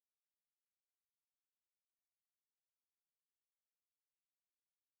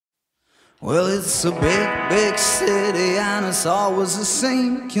Well, it's a big, big city and it's always the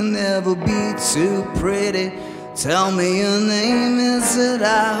same. Can never be too pretty. Tell me your name, is it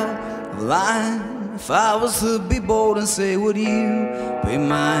out of line? If I was to be bold and say, would you be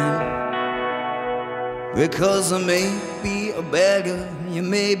mine? Because I may be a beggar, you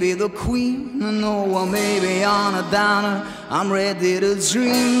may be the queen. I know I may be on a downer, I'm ready to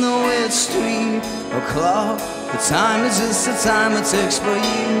dream. Though it's 3 o'clock, the time is just the time it takes for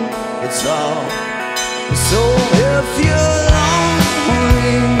you, it's all. So if you're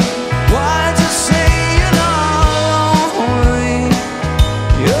lonely, why'd you say you're not lonely?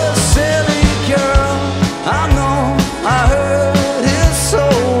 You're a silly girl, I know, I heard it, so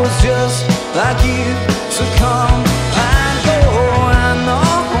it's just like you to come and go and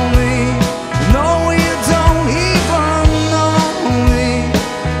know me. No, you don't even know me.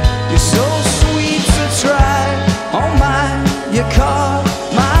 You're so sweet to try, oh my, you caught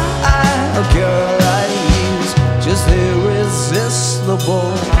my eye. A girl like you's just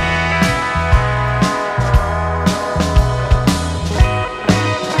irresistible.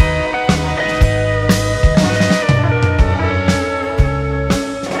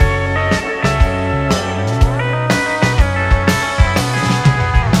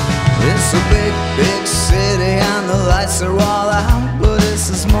 It's a big, big city and the lights are all out, but it's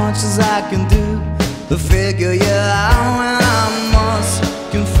as much as I can do to figure you out. And I must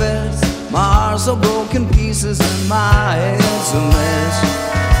confess, my heart's a broken pieces and my head's a mess.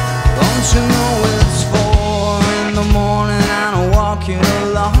 Don't you know it's 4 in the morning and I'm walking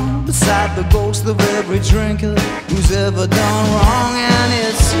along beside the ghost of every drinker who's ever done wrong. And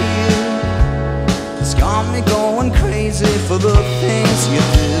it's you, it's got me going crazy for the things you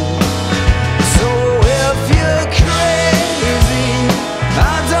do.